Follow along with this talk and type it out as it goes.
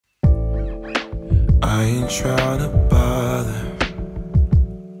I ain't tryna bother.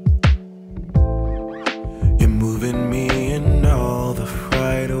 You're moving me in all the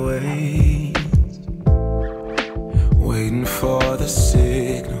right ways, waiting for the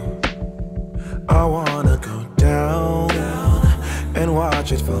signal. I wanna go down, down and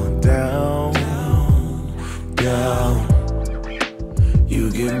watch it fall down, down, down. You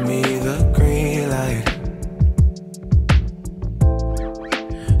give me the green light,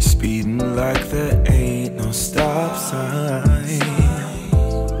 speeding like there ain't no stop sign.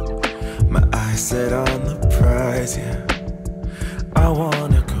 My eyes set on the prize, yeah. I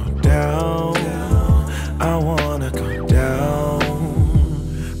wanna go down, I wanna go down.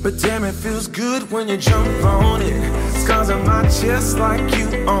 But damn, it feels good when you jump on it. Scars on my chest like you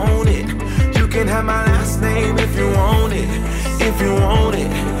own it. You can have my last name if you want it, if you want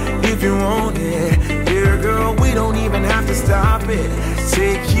it, if you want it. Dear girl, we don't even have to stop it.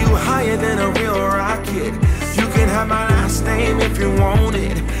 Take you higher than a real rocket. You can have my last name if you want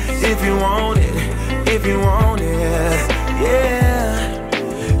it, if you want it, if you want it,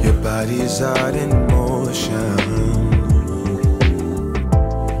 yeah. Your body's out in motion,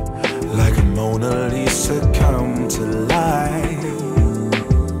 like a Mona Lisa come to life.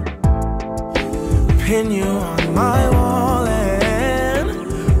 Pin you on my wall and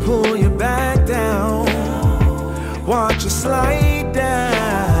pull you back down. Watch you slide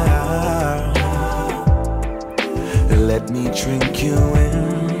down and let me drink you in.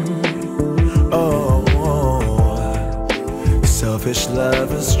 Oh, selfish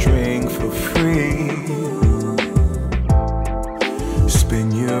lovers drink for free.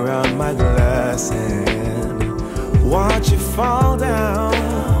 Spin you around my glass and watch you fall down,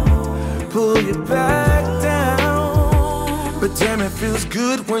 pull you back down. But damn, it feels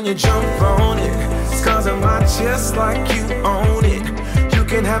good when you jump on it. Scars on my chest like you own it. You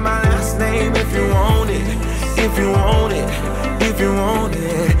can have my last name if you want it, if you want it, if you want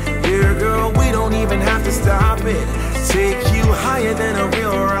it. Dear girl, we don't even have to stop it. Take you higher than a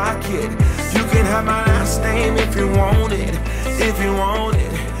real rocket. You can have my last name if you want it, if you want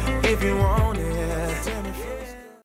it, if you want it.